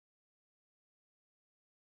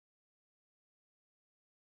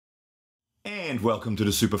And welcome to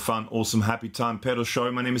the super fun, awesome, happy time pedal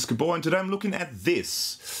show. My name is Gabor and today I'm looking at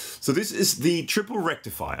this. So this is the Triple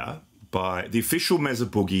Rectifier by the official Mesa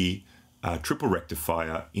Boogie Triple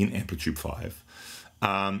Rectifier in AmpliTube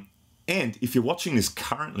 5. And if you're watching this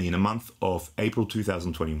currently in the month of April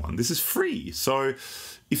 2021, this is free. So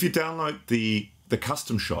if you download the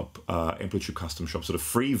custom shop, AmpliTube custom shop, so the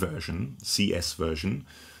free version, CS version,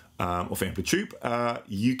 of AmpliTube,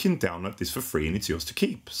 you can download this for free and it's yours to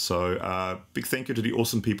keep. So big thank you to the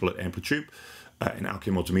awesome people at AmpliTube and IK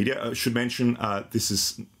Multimedia. I should mention this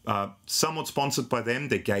is somewhat sponsored by them.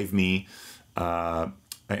 They gave me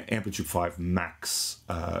AmpliTube 5 Max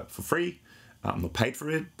for free. I'm not paid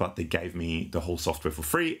for it, but they gave me the whole software for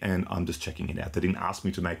free and I'm just checking it out. They didn't ask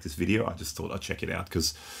me to make this video. I just thought I'd check it out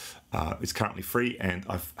because it's currently free and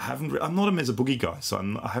I'm not a Mesa Boogie guy, so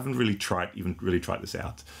I haven't really tried this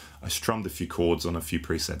out. I strummed a few chords on a few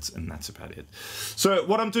presets and that's about it. So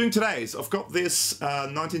what I'm doing today is I've got this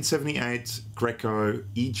 1978 Greco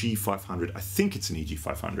EG500. I think it's an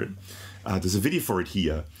EG500. There's a video for it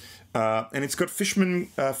here. And it's got Fishman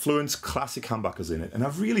Fluence classic humbuckers in it. And I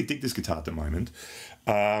really dig this guitar at the moment.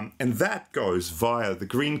 And that goes via the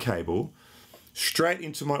green cable straight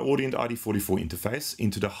into my Audient ID44 interface,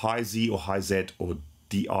 into the high Z or high Z or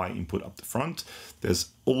DI input up the front. There's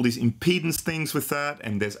all these impedance things with that,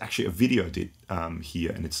 and there's actually a video I did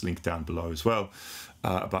here, and it's linked down below as well,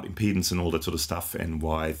 about impedance and all that sort of stuff, and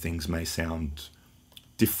why things may sound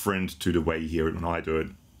different to the way you hear it when I do it.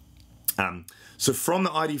 So from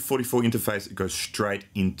the ID44 interface, it goes straight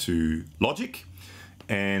into Logic,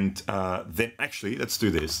 and then actually, let's do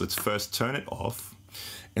this. Let's first turn it off.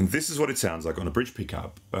 And this is what it sounds like on a bridge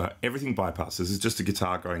pickup. Everything bypasses. It's just a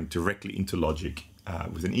guitar going directly into Logic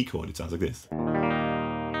with an E chord. It sounds like this.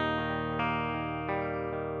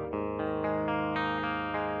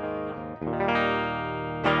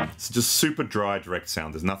 It's just super dry, direct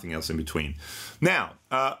sound. There's nothing else in between. Now,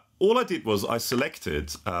 all I did was I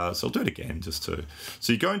selected, so I'll do it again just to,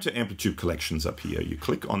 so you go into AmpliTube collections up here. You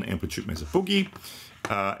click on AmpliTube Mesa Boogie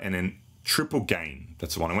and then triple gain.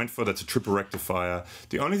 That's the one I went for. That's a triple rectifier.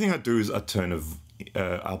 The only thing I do is I turn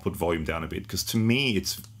output volume down a bit because to me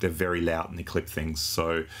they're very loud and they clip things.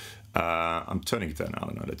 So I'm turning it down. I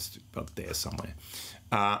don't know. That's about there somewhere.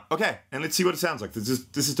 Okay, and let's see what it sounds like. This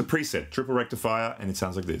is the preset triple rectifier, and it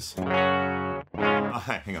sounds like this. Oh,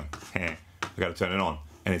 hey, hang on. I got to turn it on,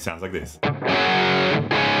 and it sounds like this.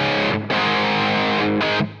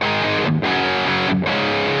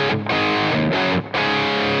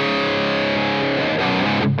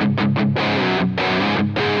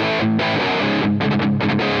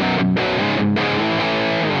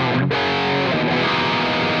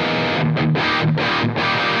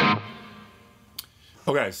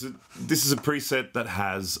 Okay, so this is a preset that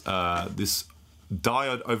has this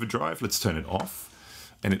diode overdrive. Let's turn it off.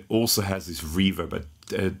 And it also has this reverb,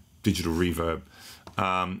 digital reverb.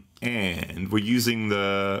 And we're using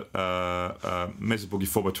the Mesa Boogie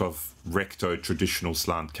 4x12 Recto traditional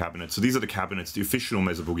slant cabinet. So these are the cabinets, the official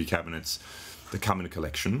Mesa Boogie cabinets that come in a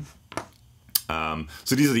collection.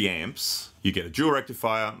 So these are the amps. You get a dual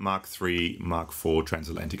rectifier, Mark III, Mark IV,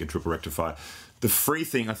 transatlantic, and triple rectifier. The free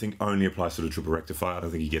thing, I think, only applies to the triple rectifier. I don't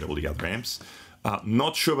think you get all the other amps.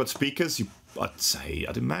 Not sure about speakers.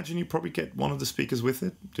 I'd imagine you probably get one of the speakers with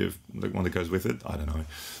it. The one that goes with it. I don't know.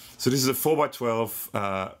 So this is a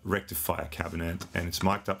 4x12 rectifier cabinet, and it's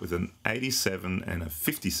mic'd up with an 87 and a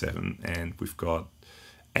 57, and we've got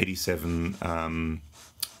 87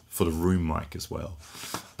 for the room mic as well.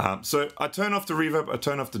 So I turn off the reverb, I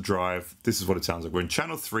turn off the drive. This is what it sounds like. We're in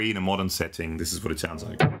channel 3 in a modern setting. This is what it sounds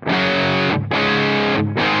like.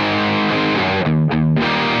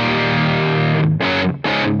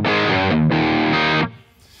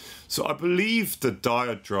 So I believe the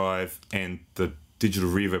diode drive and the digital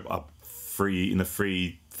reverb are free in a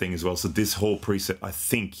free thing as well. So this whole preset I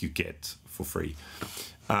think you get for free.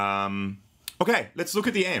 Okay, let's look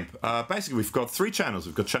at the amp. Basically, we've got 3 channels.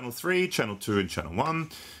 We've got channel 3, channel 2, and channel 1.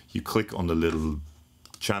 You click on the little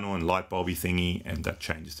channel and light bulby thingy, and that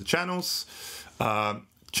changes the channels.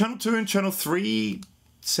 Channel 2 and channel 3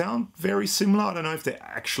 sound very similar. I don't know if they're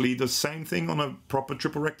actually the same thing on a proper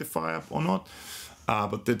triple rectifier or not,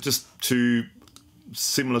 but they're just 2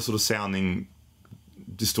 similar sort of sounding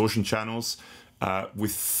distortion channels.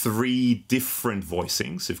 With 3 different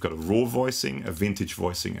voicings. So you've got a raw voicing, a vintage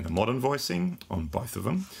voicing, and a modern voicing on both of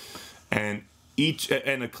them. And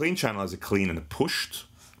a clean channel has a clean and a pushed.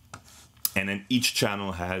 And then each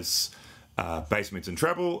channel has bass, mids, and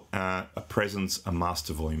treble, a presence, a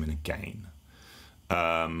master volume, and a gain.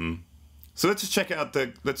 So let's just check out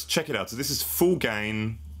So this is full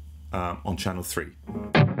gain on channel 3.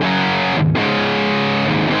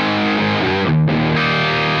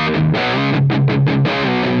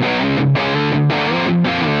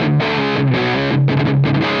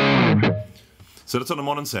 So that's on a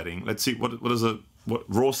modern setting. Let's see what is a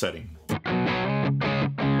raw setting.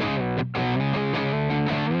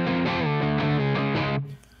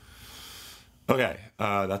 Okay,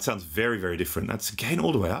 that sounds very, very different. That's gain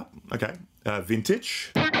all the way up. Okay,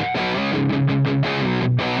 vintage.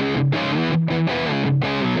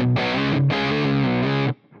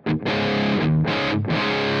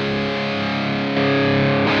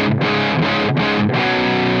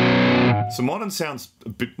 So modern sounds a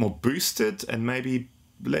bit more boosted and maybe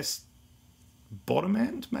less bottom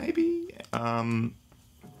end, maybe.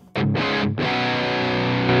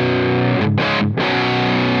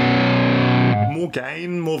 More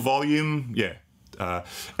gain, more volume, yeah.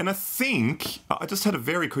 And I think, I just had a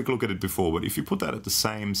very quick look at it before, but if you put that at the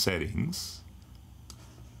same settings,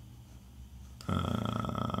 it's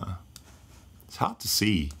hard to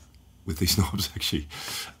see with these knobs actually.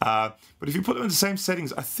 But if you put them in the same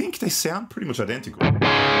settings, I think they sound pretty much identical.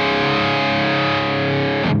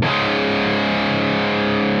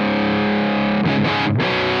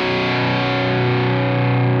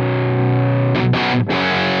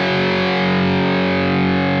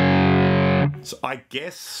 So I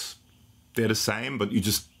guess they're the same, but you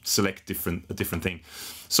just select a different thing.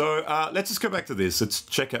 So let's just go back to this. Let's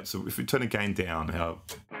check out, so if we turn the gain down, how...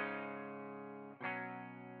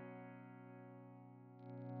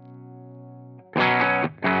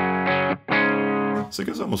 So it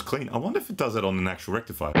goes almost clean. I wonder if it does that on an actual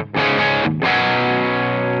rectifier.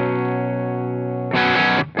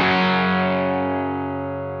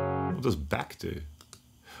 What does back do?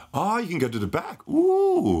 Oh, you can go to the back.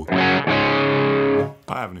 Ooh. I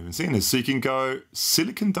haven't even seen this. So you can go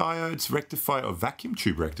silicon diodes rectifier or vacuum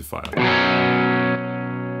tube rectifier.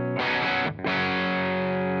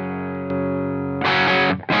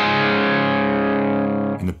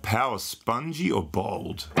 And the power spongy or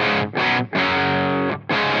bold.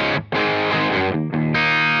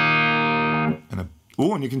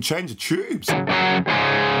 And you can change the tubes.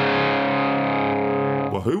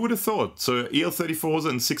 Well, who would have thought? So EL34s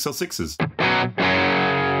and 6L6s.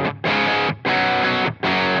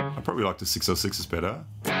 I probably like the 6L6s better.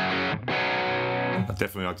 I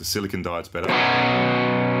definitely like the silicon diodes better.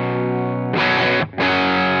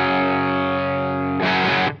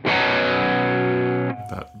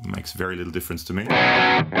 That makes very little difference to me.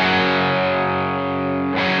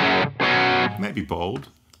 Maybe bold.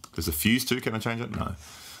 There's a fuse too, can I change it? No.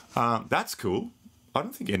 That's cool. I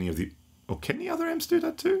don't think any of the... Or can the other amps do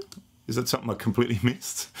that too? Is that something I completely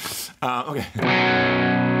missed? Okay.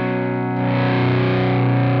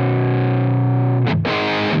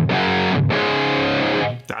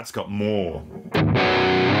 That's got more.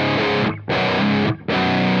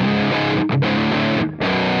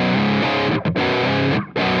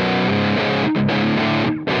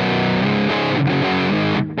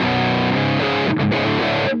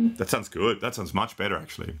 That sounds good. That sounds much better,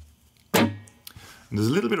 actually. And there's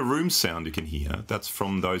a little bit of room sound you can hear. That's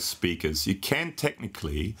from those speakers. You can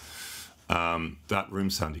technically, that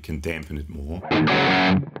room sound, you can dampen it more.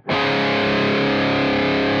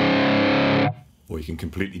 Or you can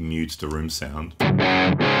completely mute the room sound.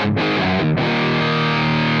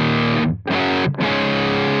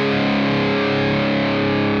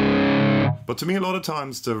 But to me, a lot of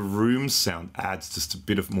times, the room sound adds just a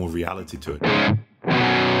bit of more reality to it.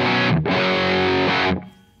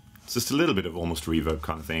 It's just a little bit of almost reverb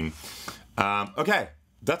kind of thing. Okay,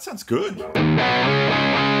 that sounds good.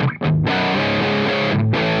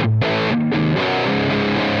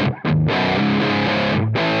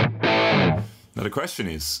 Now the question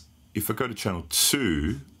is, if I go to channel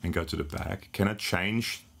 2 and go to the back, can I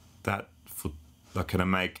change that for, like, can I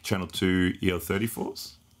make channel 2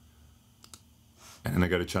 EL34s? And then I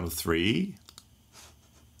go to channel 3.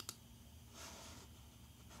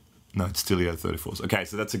 No, it's still EL34s. Okay,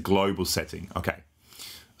 so that's a global setting. Okay,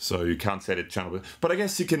 so you can't set it channel, but I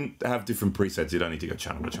guess you can have different presets. You don't need to go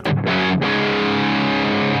channel by channel.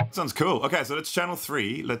 Sounds cool. Okay, so that's channel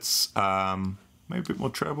 3. Let's maybe a bit more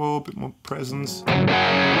treble, a bit more presence.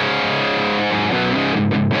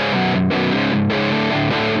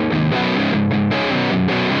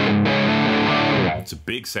 It's a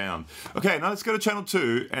big sound. Okay, now let's go to channel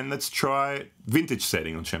 2 and let's try vintage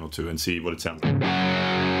setting on channel 2 and see what it sounds like.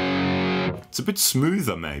 It's a bit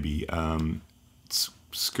smoother, maybe. It's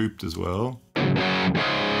scooped as well. Maybe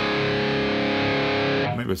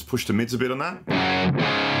let's push the mids a bit on that.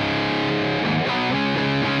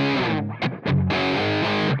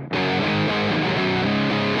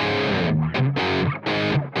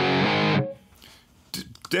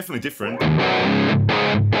 Definitely different.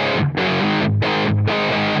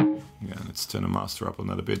 Yeah, let's turn the master up on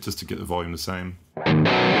that a bit just to get the volume the same.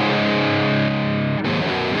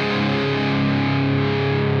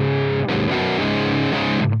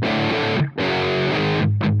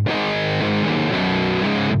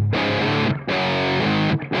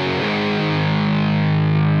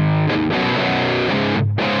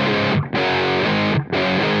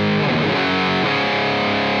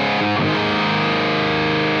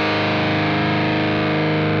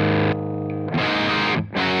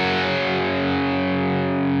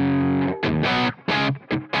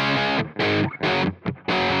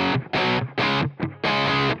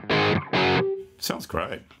 Sounds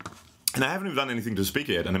great. And I haven't even done anything to the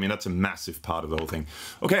speaker yet, and I mean, that's a massive part of the whole thing.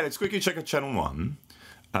 Okay, let's quickly check out channel 1,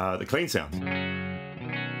 the clean sounds,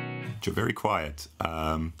 which are very quiet.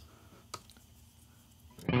 So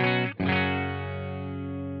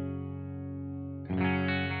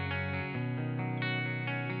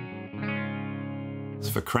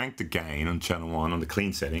if I crank the gain on channel 1 on the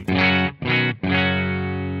clean setting,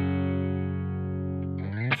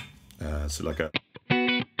 so like a...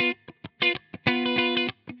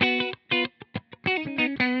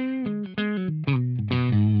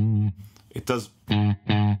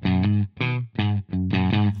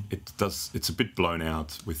 It's a bit blown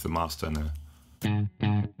out with the master now.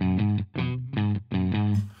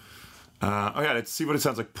 Okay, let's see what it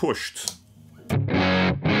sounds like pushed.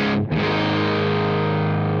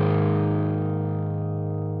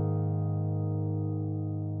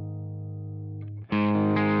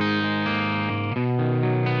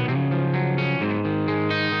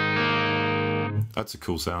 That's a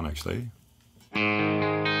cool sound, actually.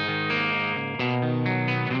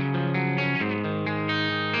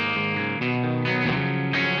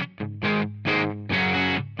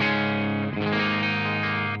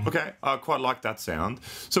 Okay, I quite like that sound.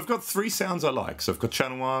 So I've got 3 sounds I like. So I've got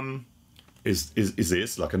channel 1 is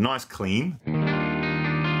this, like a nice clean.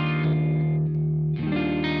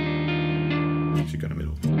 Actually go in the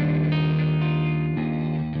middle.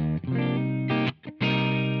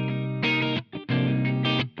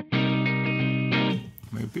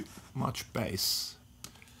 Maybe a bit much bass.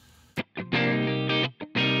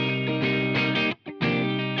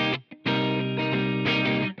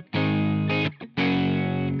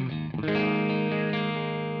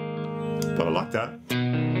 But I like that.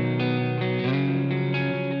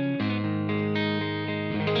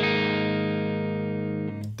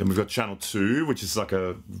 Then we've got channel 2, which is like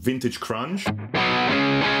a vintage crunch. Something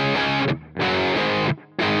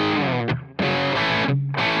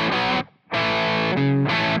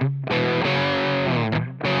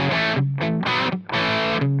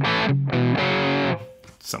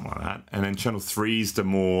like that. And then channel 3 is the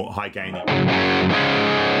more high gain.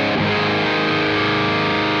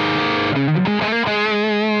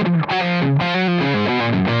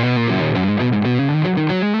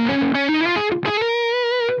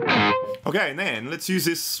 Okay, and then let's use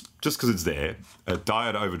this, just because it's there, a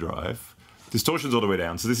diode overdrive. Distortion's all the way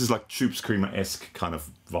down, so this is like Tubescreamer-esque kind of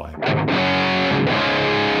vibe.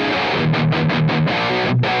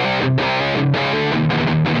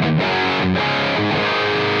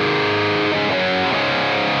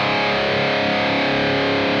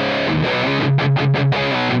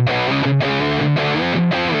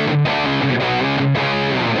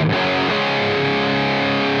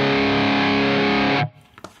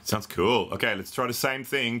 Sounds cool. Okay, let's try the same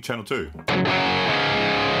thing, channel 2.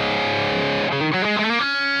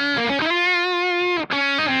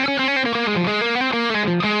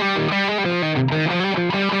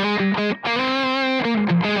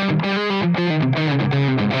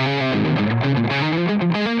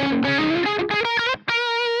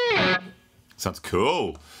 Sounds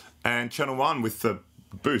cool. And channel 1 with the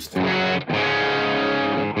boost.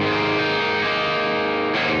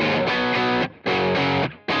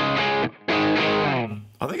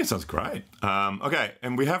 I think it sounds great. Okay,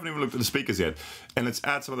 and we haven't even looked at the speakers yet. And let's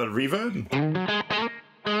add some of that reverb.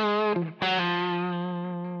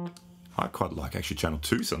 I quite like, actually, channel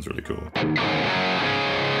 2 sounds really cool.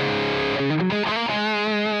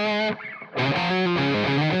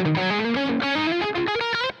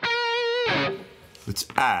 Let's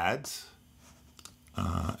add,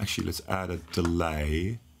 actually let's add a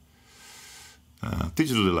delay.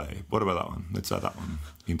 Digital delay, what about that one? Let's add that one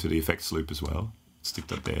into the effects loop as well. Stick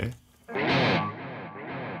that there.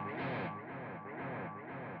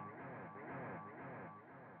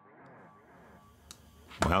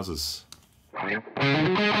 Wowzers.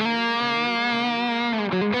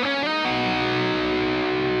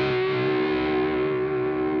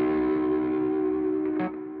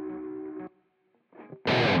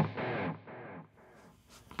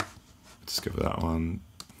 Let's go for that one.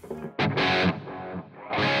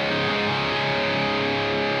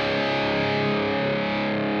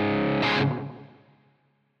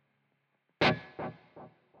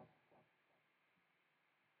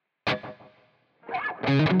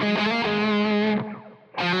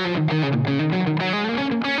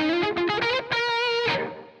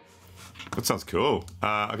 That sounds cool.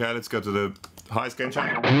 Okay, let's go to the highest gain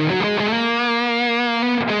channel.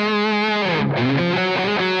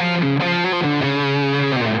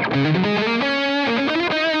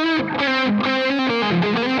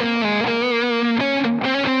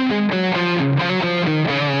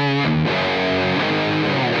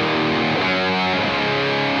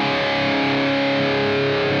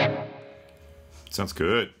 sounds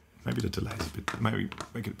good. Maybe the delay's a bit, maybe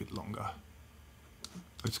make it a bit longer.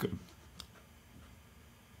 Let's go.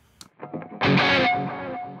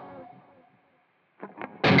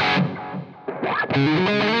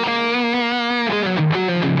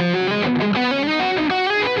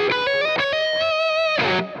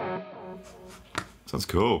 Sounds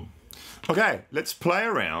cool. Okay, let's play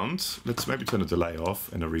around. Let's maybe turn the delay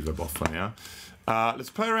off and the reverb off for now.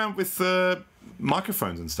 Let's play around with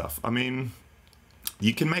microphones and stuff. I mean,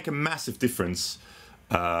 you can make a massive difference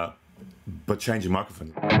by changing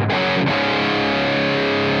microphones.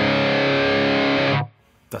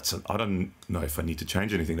 I don't know if I need to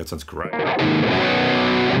change anything. That sounds great.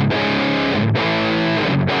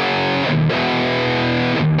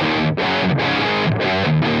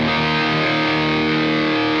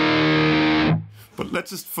 But let's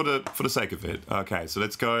just, for the sake of it, okay, so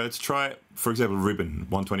let's go, let's try, for example, Ribbon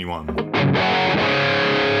 121.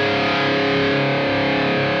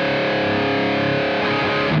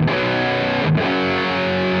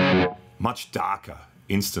 Much darker,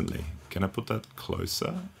 instantly. Can I put that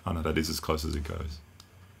closer? Oh no, that is as close as it goes.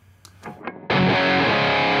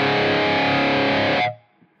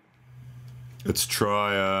 Let's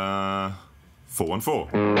try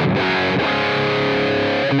 414.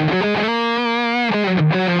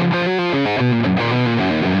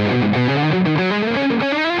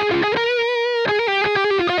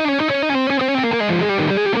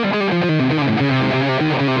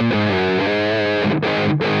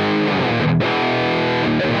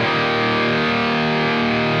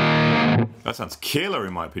 That sounds killer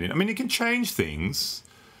in my opinion. I mean, you can change things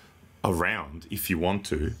around if you want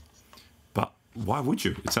to, but why would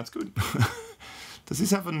you? It sounds good. Does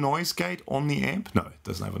this have a noise gate on the amp? No, it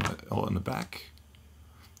doesn't have a on the back.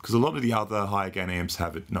 Because a lot of the other higher gain amps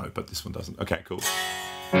have it. No, but this one doesn't. Okay, cool.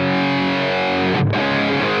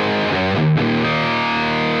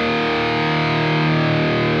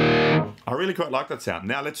 I really quite like that sound.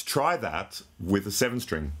 Now let's try that with a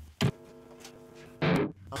 7-string.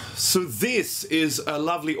 So this is a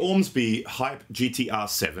lovely Ormsby Hype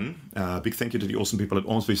GTR7. Big thank you to the awesome people at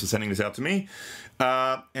Ormsby for sending this out to me.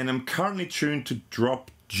 And I'm currently tuned to drop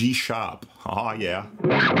G sharp. Oh yeah.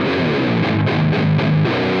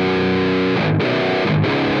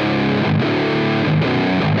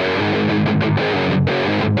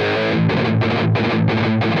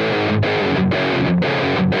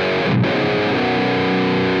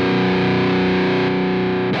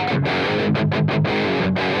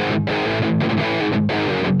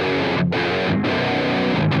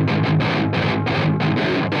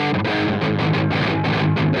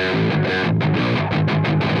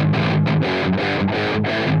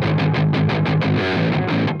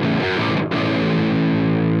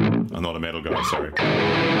 I'm not a metal guy, sorry.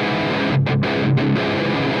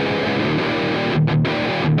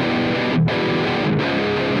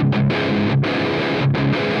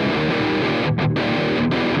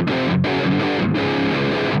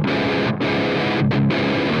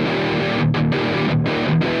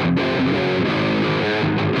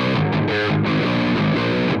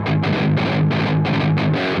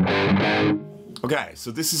 Okay,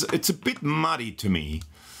 so this is, it's a bit muddy to me.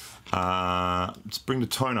 Let's bring the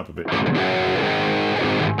tone up a bit.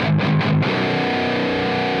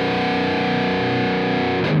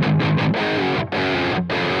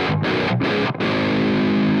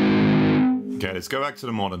 Okay, let's go back to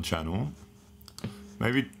the modern channel.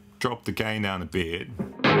 Maybe drop the gain down a bit.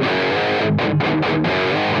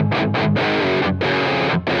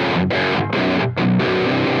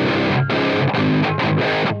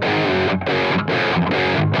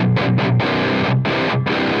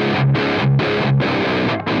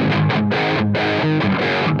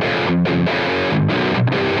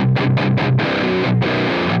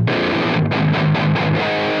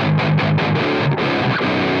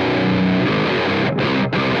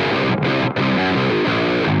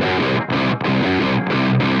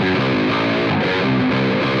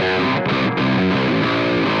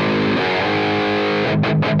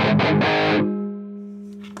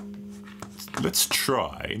 Let's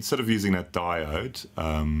try, instead of using that diode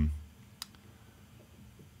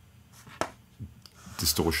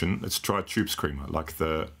distortion, let's try Tubescreamer, like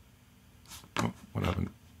the, oh, what happened?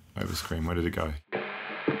 Overscream, where did it go?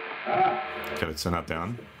 Okay, let's turn that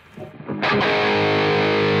down.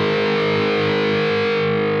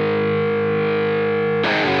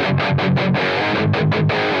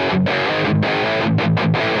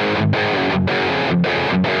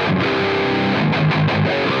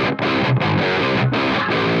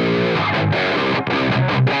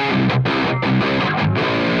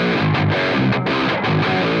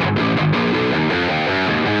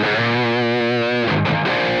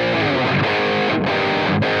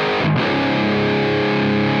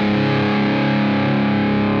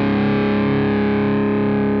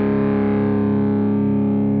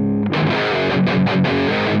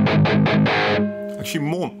 actually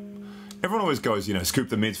more. Everyone always goes, you know, scoop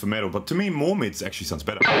the mids for metal, but to me, more mids actually sounds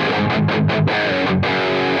better.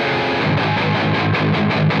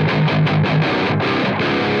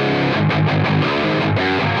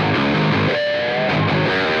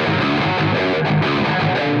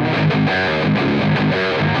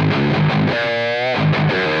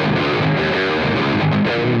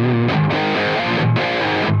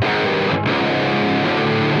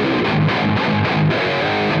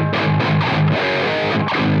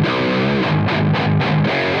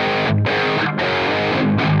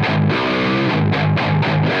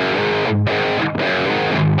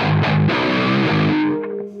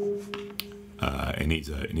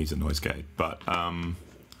 It needs a noise gate, but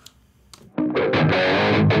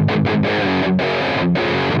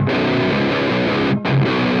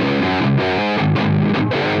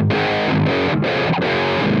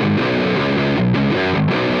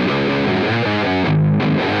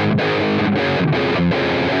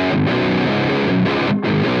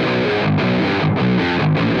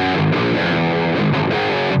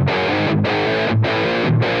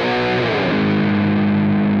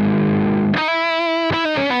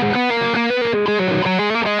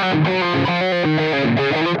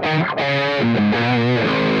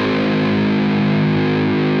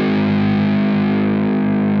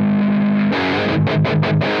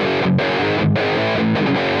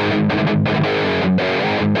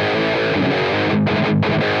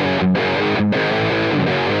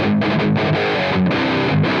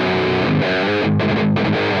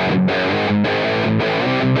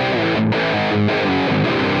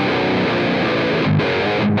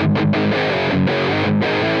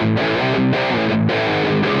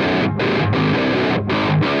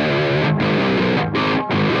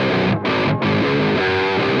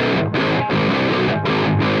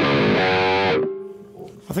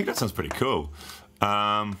I think that sounds pretty cool.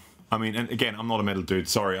 I mean, and again, I'm not a metal dude.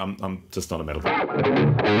 Sorry, I'm just not a metal dude.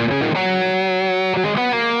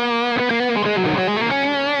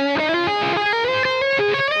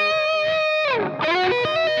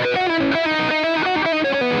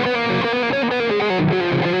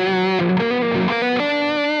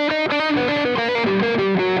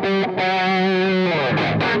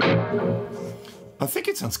 I think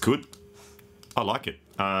it sounds good. I like it.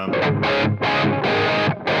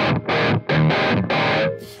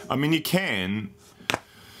 I mean, you can,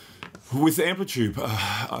 with AmpliTube,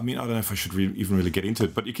 I mean, I don't know if I should even really get into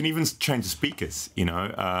it, but you can even change the speakers, you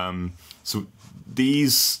know. So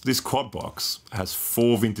this quad box has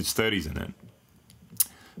 4 vintage 30s in it,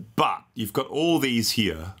 but you've got all these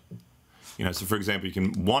here, you know. So for example, you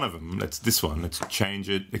can, one of them, that's this one, let's exchange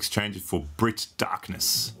it for Brit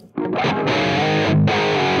Darkness.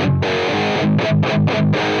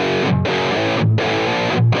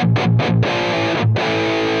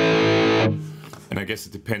 And I guess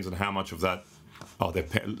it depends on how much of that. Oh, they're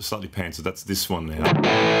slightly panned, so that's this one now.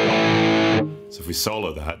 So if we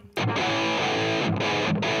solo that,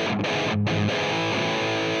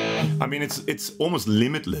 I mean, it's almost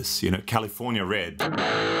limitless, you know. California Red.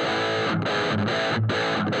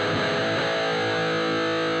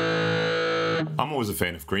 I'm always a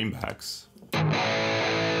fan of greenbacks.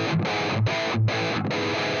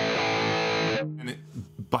 And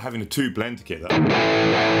by having the two blend together.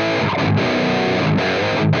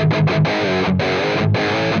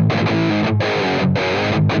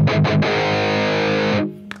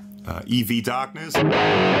 EV Darkness.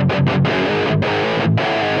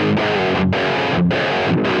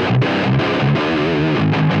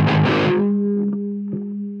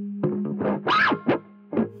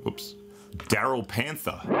 Whoops. Daryl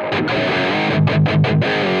Panther.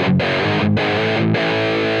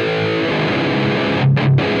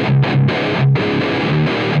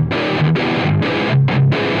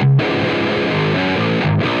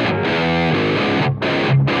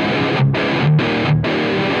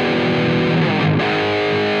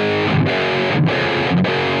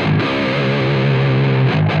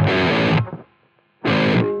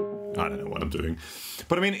 Doing,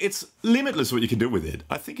 but I mean, it's limitless what you can do with it.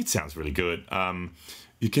 I think it sounds really good.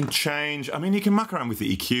 You can change, I mean, you can muck around with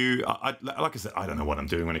the EQ. Like I said, I don't know what I'm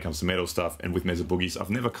doing when it comes to metal stuff, and with Mesa Boogies, I've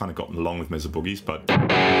never kind of gotten along with Mesa Boogies, but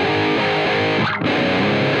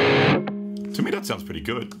to me that sounds pretty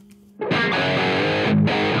good.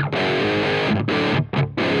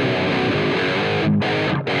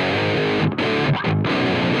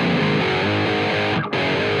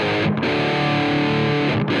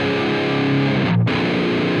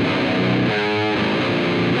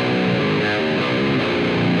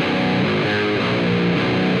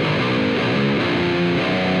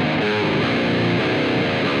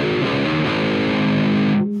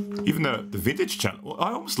 the vintage channel. Well,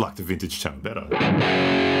 I almost like the vintage channel better.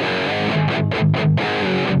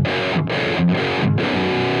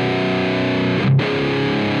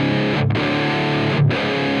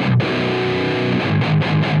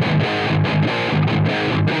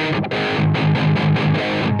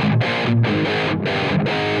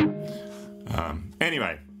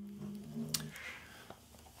 Anyway,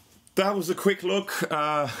 that was a quick look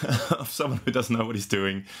of someone who doesn't know what he's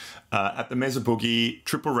doing at the Mesa Boogie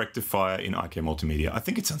Triple Rectifier in IK Multimedia. I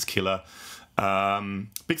think it sounds killer.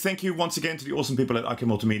 Big thank you once again to the awesome people at IK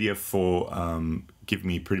Multimedia for giving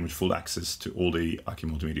me pretty much full access to all the IK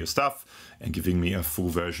Multimedia stuff and giving me a full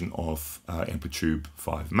version of AmpliTube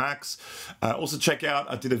 5 Max. Also check out,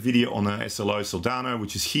 I did a video on an SLO Soldano,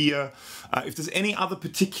 which is here. If there's any other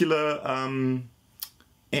particular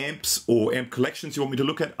amps or amp collections you want me to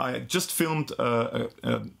look at, I just filmed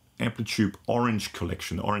an AmpliTube Orange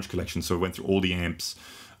collection, so I went through all the amps,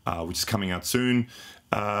 which is coming out soon.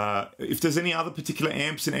 If there's any other particular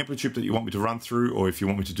amps in AmpliTube that you want me to run through, or if you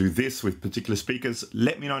want me to do this with particular speakers,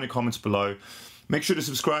 let me know in the comments below. Make sure to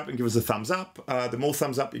subscribe and give us a thumbs up. The more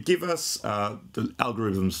thumbs up you give us, the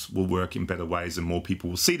algorithms will work in better ways and more people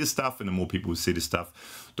will see the stuff, and the more people will see the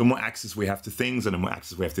stuff, the more access we have to things, and the more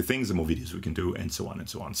access we have to things, the more videos we can do, and so on and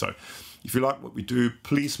so on. So if you like what we do,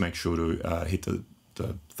 please make sure to hit the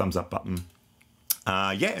thumbs up button.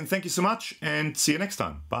 Yeah, and thank you so much, and see you next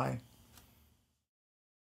time. Bye.